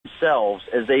themselves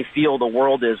as they feel the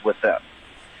world is with them.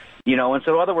 You know, and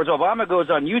so in other words, Obama goes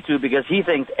on YouTube because he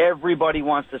thinks everybody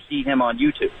wants to see him on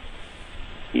YouTube.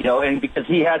 You know, and because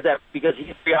he's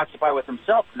preoccupied with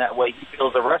himself in that way, he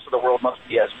feels the rest of the world must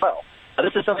be as well. Now,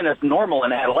 this is something that's normal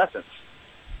in adolescence.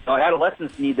 You know,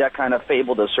 adolescents need that kind of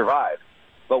fable to survive.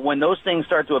 But when those things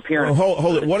start to appear... Well,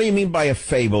 hold it. What do you mean by a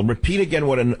fable? Repeat again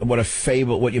what a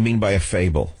fable, what you mean by a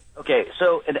fable. Okay,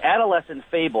 so an adolescent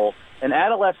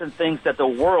thinks that the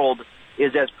world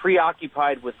is as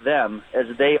preoccupied with them as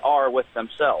they are with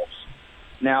themselves.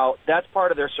 Now, that's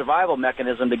part of their survival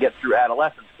mechanism to get through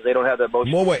adolescence, because they don't have the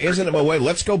emotion. Well, wait, isn't it? Well, wait,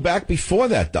 let's go back before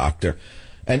that, Doctor.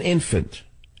 An infant.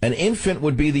 An infant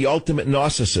would be the ultimate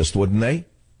narcissist, wouldn't they?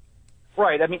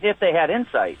 Right. I mean, if they had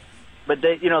insight. But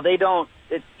they don't,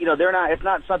 they're not, it's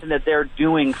not something that they're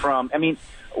doing from, I mean,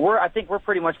 I think we're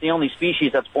pretty much the only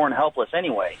species that's born helpless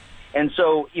anyway. And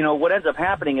so, what ends up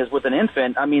happening is with an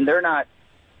infant, I mean,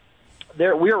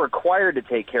 we're required to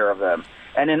take care of them.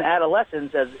 And in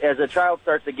adolescence, as a child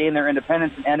starts to gain their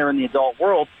independence and enter in the adult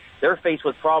world, they're faced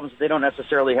with problems that they don't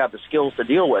necessarily have the skills to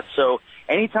deal with. So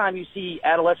anytime you see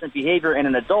adolescent behavior in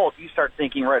an adult, you start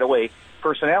thinking right away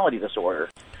personality disorder.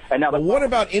 And now, what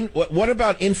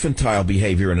about infantile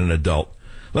behavior in an adult?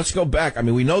 Let's go back. I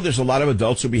mean, we know there's a lot of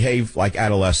adults who behave like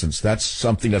adolescents. That's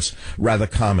something that's rather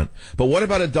common. But what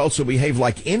about adults who behave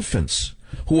like infants,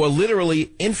 who are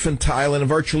literally infantile in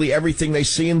virtually everything they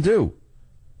see and do?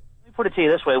 Put it to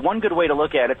you this way. One good way to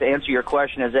look at it to answer your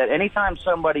question is that anytime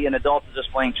an adult is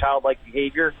displaying childlike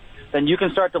behavior, then you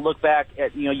can start to look back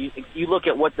at, you look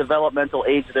at what developmental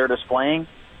age they're displaying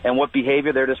and what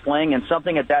behavior they're displaying, and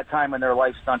something at that time in their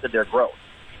life stunted their growth.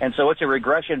 And so it's a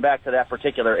regression back to that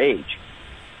particular age.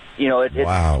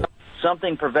 Wow.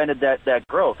 Something prevented that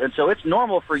growth. And so it's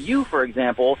normal for you, for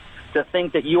example, to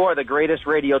think that you are the greatest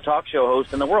radio talk show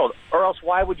host in the world, or else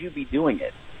why would you be doing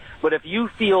it? But if you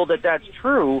feel that that's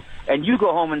true, and you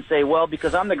go home and say, well,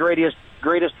 because I'm the greatest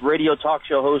radio talk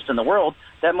show host in the world,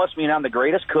 that must mean I'm the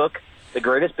greatest cook, the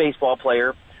greatest baseball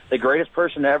player, the greatest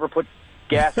person to ever put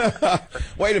gas.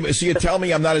 Wait a minute. So you tell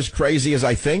me I'm not as crazy as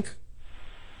I think?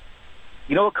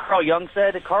 You know what Carl Jung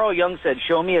said? Carl Jung said,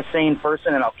 show me a sane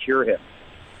person and I'll cure him.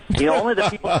 Only the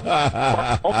people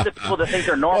that think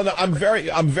they're normal. Well,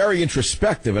 no, I'm very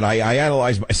introspective, and I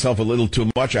analyze myself a little too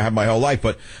much. I have my whole life,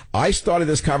 but I started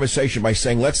this conversation by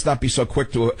saying, let's not be so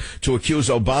quick to accuse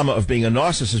Obama of being a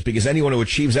narcissist, because anyone who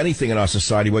achieves anything in our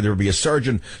society, whether it be a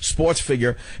surgeon, sports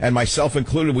figure, and myself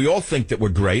included, we all think that we're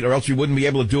great, or else we wouldn't be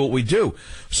able to do what we do.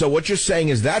 So what you're saying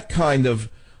is that kind of,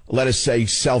 let us say,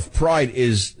 self-pride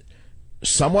is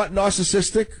somewhat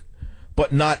narcissistic,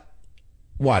 but not,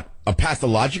 what, a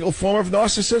pathological form of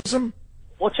narcissism?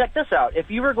 Well, check this out.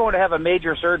 If you were going to have a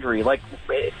major surgery, like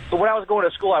when I was going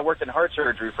to school, I worked in heart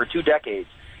surgery for 2 decades.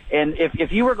 And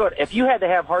if you had to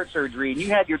have heart surgery and you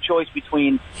had your choice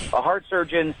between a heart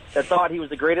surgeon that thought he was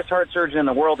the greatest heart surgeon in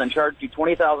the world and charged you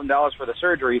 $20,000 for the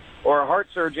surgery, or a heart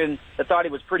surgeon that thought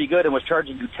he was pretty good and was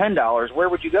charging you $10, where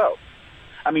would you go?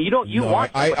 I mean,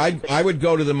 I would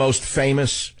go to the most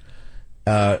famous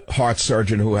heart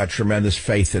surgeon who had tremendous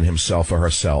faith in himself or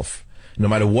herself. No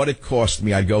matter what it cost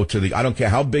me, I'd go to I don't care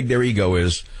how big their ego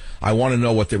is, I want to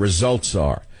know what the results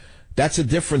are. That's a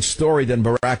different story than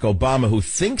Barack Obama, who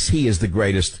thinks he is the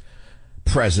greatest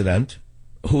president,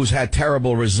 who's had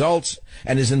terrible results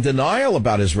and is in denial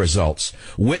about his results.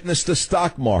 Witness the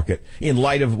stock market in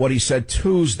light of what he said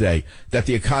Tuesday, that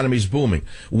the economy's booming.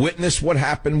 Witness what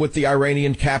happened with the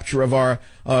Iranian capture of our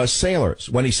sailors,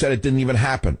 when he said it didn't even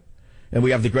happen. And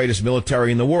we have the greatest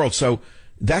military in the world. So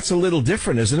that's a little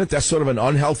different, isn't it? That's sort of an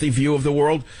unhealthy view of the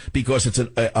world because it's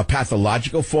a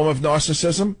pathological form of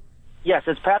narcissism? Yes,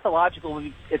 it's pathological.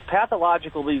 It's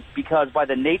pathological because by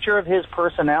the nature of his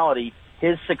personality,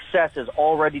 his success is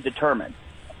already determined.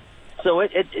 So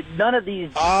none of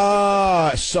these...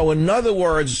 So in other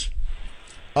words,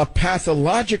 a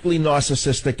pathologically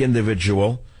narcissistic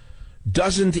individual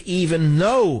doesn't even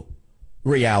know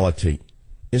reality.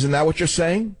 Isn't that what you're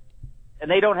saying? And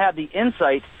they don't have the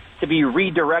insight to be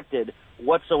redirected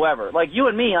whatsoever. Like you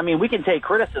and me, I mean, we can take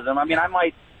criticism. I mean,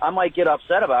 I might get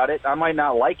upset about it. I might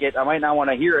not like it. I might not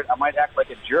want to hear it. I might act like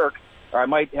a jerk, or I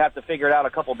might have to figure it out a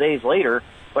couple days later.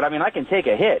 But I mean, I can take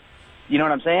a hit. You know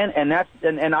what I'm saying?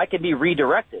 And I can be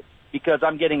redirected because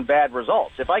I'm getting bad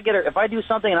results. If I do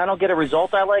something and I don't get a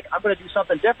result I like, I'm going to do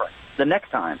something different the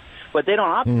next time. But they don't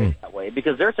operate that way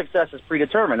because their success is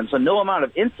predetermined, and so no amount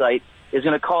of insight is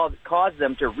going to cause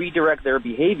them to redirect their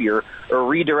behavior or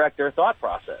redirect their thought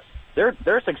process.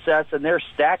 Their success and their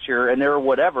stature and their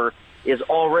whatever is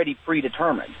already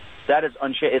predetermined. That is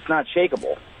it's not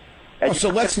shakeable. So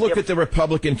let's look at the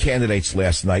Republican candidates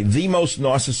last night. The most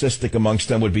narcissistic amongst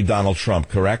them would be Donald Trump,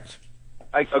 correct?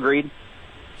 I agreed.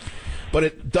 But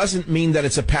it doesn't mean that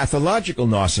it's a pathological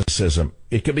narcissism.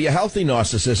 It could be a healthy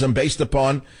narcissism based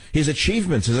upon his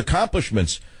achievements, his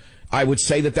accomplishments. I would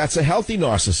say that that's a healthy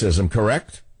narcissism,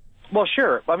 correct? Well,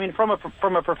 sure. I mean, from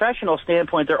a professional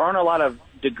standpoint, there aren't a lot of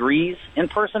degrees in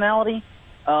personality.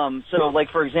 So, like,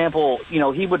 for example, you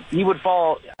know, he would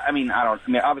fall. Obviously,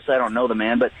 I don't know the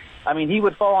man, but I mean, he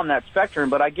would fall on that spectrum.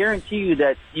 But I guarantee you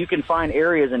that you can find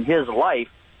areas in his life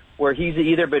where he's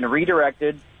either been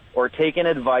redirected or taken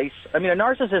advice. I mean, a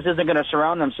narcissist isn't going to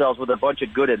surround themselves with a bunch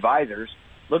of good advisors.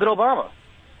 Look at Obama.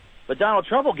 But Donald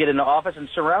Trump will get into office and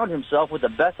surround himself with the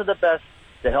best of the best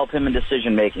to help him in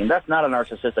decision making. That's not a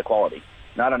narcissistic quality,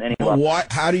 not on any level. Why?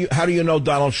 How do you know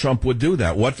Donald Trump would do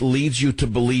that? What leads you to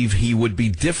believe he would be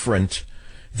different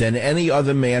than any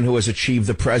other man who has achieved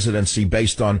the presidency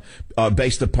based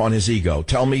upon his ego?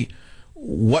 Tell me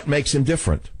what makes him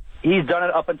different. He's done it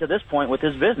up until this point with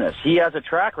his business. He has a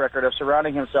track record of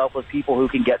surrounding himself with people who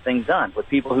can get things done, with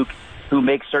people who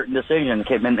make certain decisions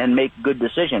and make good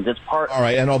decisions. It's part. All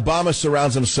right, and Obama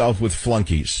surrounds himself with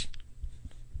flunkies.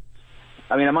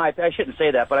 I mean, I shouldn't say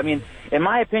that, but I mean, in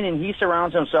my opinion, he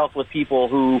surrounds himself with people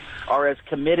who are as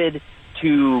committed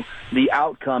to the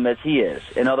outcome as he is.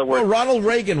 In other words, well, Ronald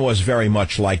Reagan was very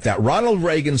much like that. Ronald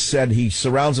Reagan said he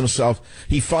surrounds himself.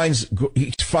 He finds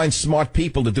smart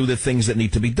people to do the things that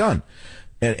need to be done.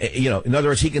 And in other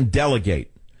words, he can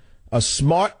delegate. A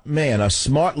smart man, a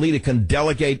smart leader can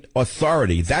delegate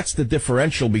authority. That's the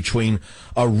differential between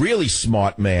a really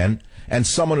smart man and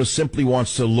someone who simply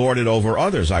wants to lord it over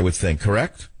others, I would think,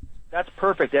 correct? That's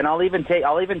perfect. And I'll even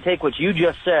take what you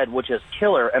just said, which is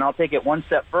killer, and I'll take it one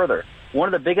step further.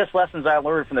 One of the biggest lessons I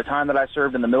learned from the time that I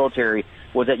served in the military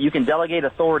was that you can delegate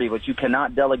authority, but you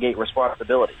cannot delegate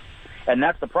responsibility. And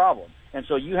that's the problem. And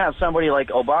so you have somebody like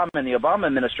Obama in the Obama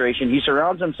administration. He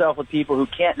surrounds himself with people who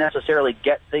can't necessarily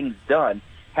get things done,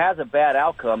 has a bad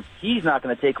outcome. He's not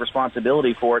going to take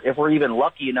responsibility for it if we're even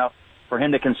lucky enough for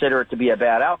him to consider it to be a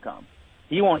bad outcome.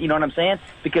 He won't, you know what I'm saying?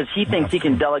 Because he thinks he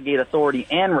can delegate authority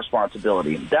and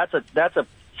responsibility. That's a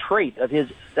trait of his.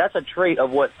 That's a trait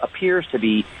of what appears to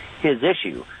be his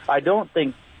issue. I don't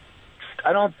think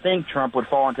Trump would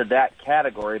fall into that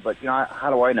category, but how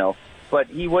do I know? But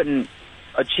he wouldn't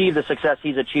achieve the success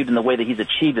he's achieved in the way that he's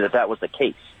achieved it if that was the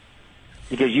case.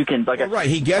 Because you can, right.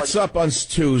 He gets up on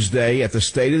Tuesday at the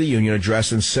State of the Union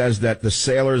address and says that the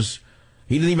sailors.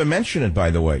 He didn't even mention it,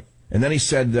 by the way. And then he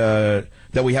said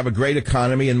that we have a great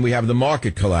economy and we have the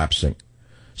market collapsing.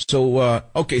 So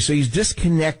so he's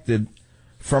disconnected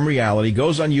from reality.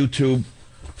 Goes on YouTube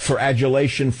for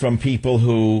adulation from people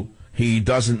who he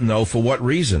doesn't know for what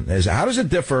reason. How does it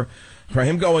differ for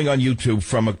him going on YouTube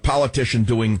from a politician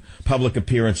doing public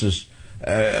appearances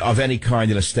of any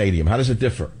kind in a stadium? How does it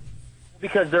differ?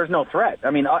 Because there's no threat.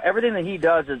 I mean, everything that he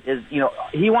does is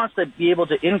he wants to be able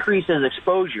to increase his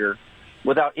exposure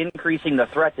without increasing the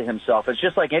threat to himself. It's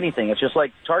just like anything. It's just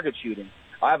like target shooting.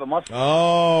 I have a muscle.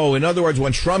 Oh, in other words,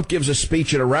 when Trump gives a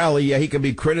speech at a rally, yeah, he can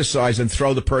be criticized and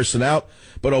throw the person out.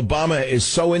 But Obama is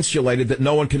so insulated that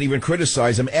no one can even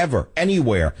criticize him ever,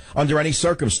 anywhere, under any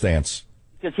circumstance.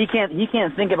 Because he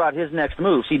can't think about his next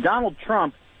move. See, Donald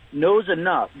Trump knows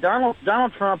enough. Donald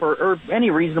Trump or any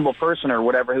reasonable person or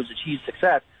whatever who's achieved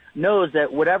success knows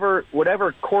that whatever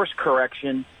course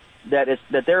correction that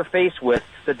they're faced with,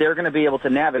 that they're going to be able to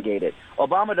navigate it.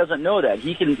 Obama doesn't know that.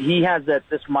 He has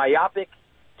this myopic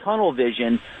tunnel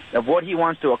vision of what he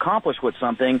wants to accomplish with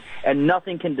something, and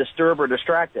nothing can disturb or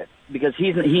distract it because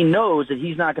he knows that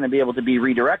he's not going to be able to be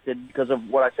redirected because of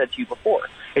what I said to you before.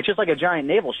 It's just like a giant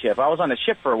naval ship. I was on a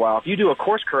ship for a while. If you do a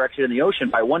course correction in the ocean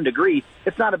by 1 degree,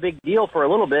 it's not a big deal for a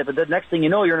little bit, but the next thing you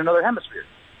know, you're in another hemisphere.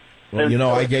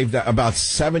 Well, I gave that about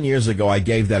 7 years ago. I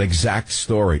gave that exact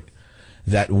story.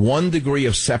 That 1 degree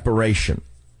of separation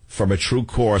from a true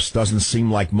course doesn't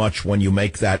seem like much when you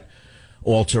make that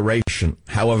alteration.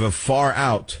 However, far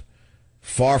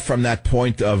from that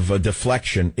point of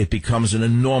deflection, it becomes an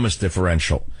enormous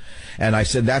differential. And I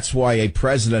said that's why a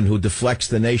president who deflects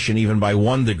the nation even by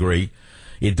 1 degree,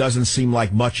 it doesn't seem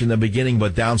like much in the beginning,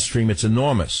 but downstream it's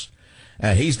enormous.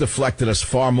 And he's deflected us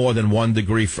far more than 1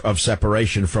 degree of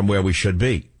separation from where we should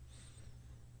be.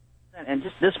 And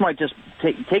this might just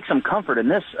take some comfort in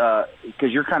this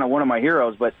because you're kind of one of my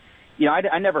heroes. But,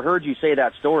 I never heard you say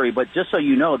that story. But just so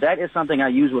you know, that is something I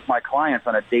use with my clients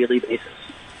on a daily basis.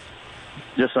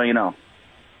 Just so you know.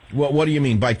 What do you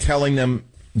mean? By telling them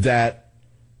that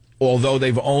although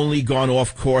they've only gone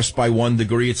off course by 1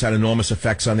 degree, it's had enormous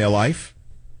effects on their life?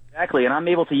 Exactly, and I'm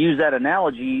able to use that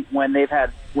analogy when they've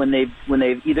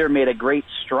either made a great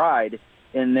stride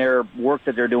in their work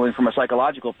that they're doing from a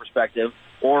psychological perspective,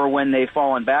 or when they've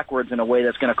fallen backwards in a way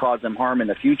that's going to cause them harm in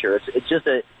the future. It's just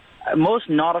most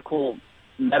nautical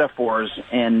metaphors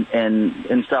and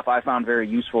stuff I found very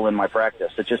useful in my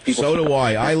practice. It's just people. So do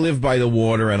I. I live by the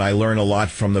water, and I learn a lot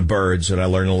from the birds, and I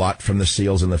learn a lot from the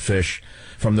seals and the fish,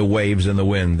 from the waves and the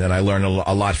wind, and I learn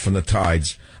a lot from the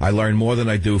tides. I learn more than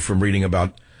I do from reading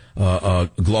about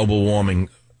global warming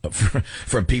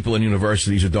from people in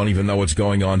universities who don't even know what's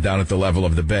going on down at the level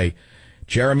of the bay.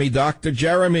 Dr.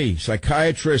 Jeremy,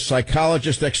 psychiatrist,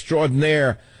 psychologist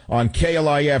extraordinaire on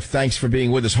KLIF. Thanks for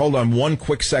being with us. Hold on one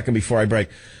quick second before I break.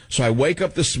 So I wake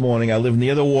up this morning. I live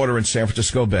near the water in San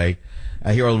Francisco Bay.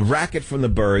 I hear a racket from the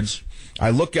birds.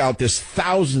 I look out. There's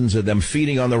thousands of them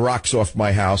feeding on the rocks off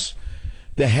my house.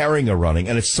 The herring are running,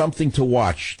 and it's something to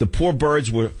watch. The poor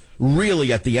birds were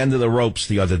really at the end of the ropes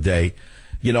the other day.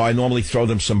 You know, I normally throw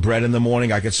them some bread in the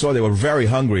morning. I saw they were very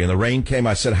hungry, and the rain came.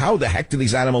 I said, how the heck do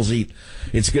these animals eat?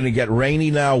 It's going to get rainy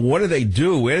now. What do they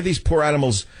do? Where do these poor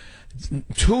animals...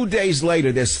 2 days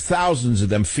later, there's thousands of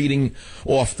them feeding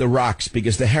off the rocks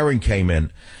because the herring came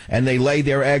in, and they lay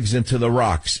their eggs into the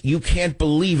rocks. You can't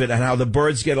believe it and how the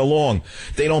birds get along.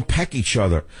 They don't peck each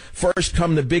other. First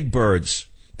come the big birds.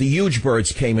 The huge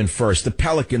birds came in first, the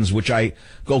pelicans, which I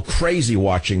go crazy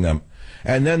watching them.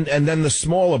 And then the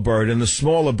smaller bird, and the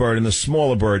smaller bird, and the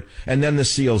smaller bird, and then the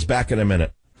seals. Back in a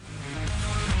minute.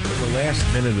 For the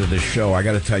last minute of this show, I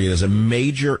got to tell you, there's a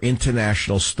major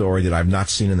international story that I've not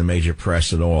seen in the major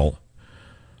press at all.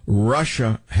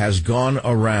 Russia has gone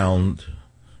around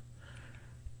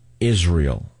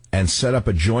Israel and set up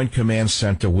a joint command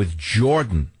center with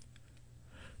Jordan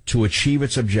to achieve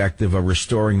its objective of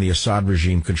restoring the Assad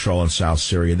regime control in South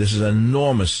Syria. This is an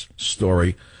enormous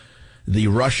story. The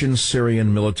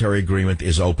Russian-Syrian military agreement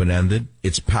is open-ended.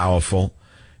 It's powerful.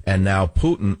 And now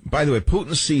Putin, by the way,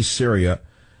 Putin sees Syria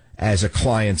as a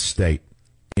client state,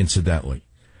 incidentally.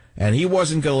 And he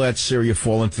wasn't going to let Syria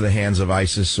fall into the hands of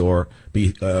ISIS or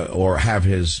have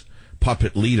his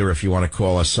puppet leader, if you want to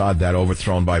call Assad that,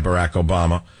 overthrown by Barack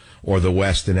Obama or the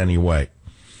West in any way.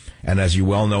 And as you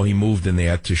well know, he moved in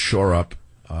there to shore up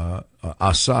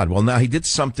Assad. Well, now he did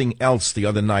something else the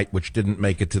other night which didn't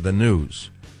make it to the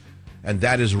news. And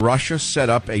that is Russia set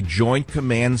up a joint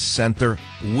command center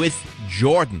with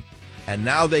Jordan. And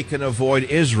now they can avoid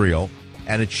Israel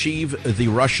and achieve the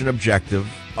Russian objective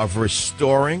of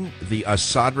restoring the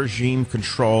Assad regime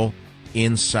control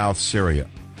in South Syria.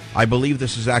 I believe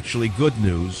this is actually good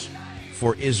news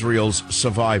for Israel's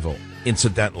survival,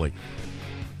 incidentally.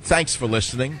 Thanks for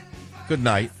listening. Good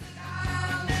night.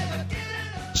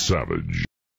 Savage.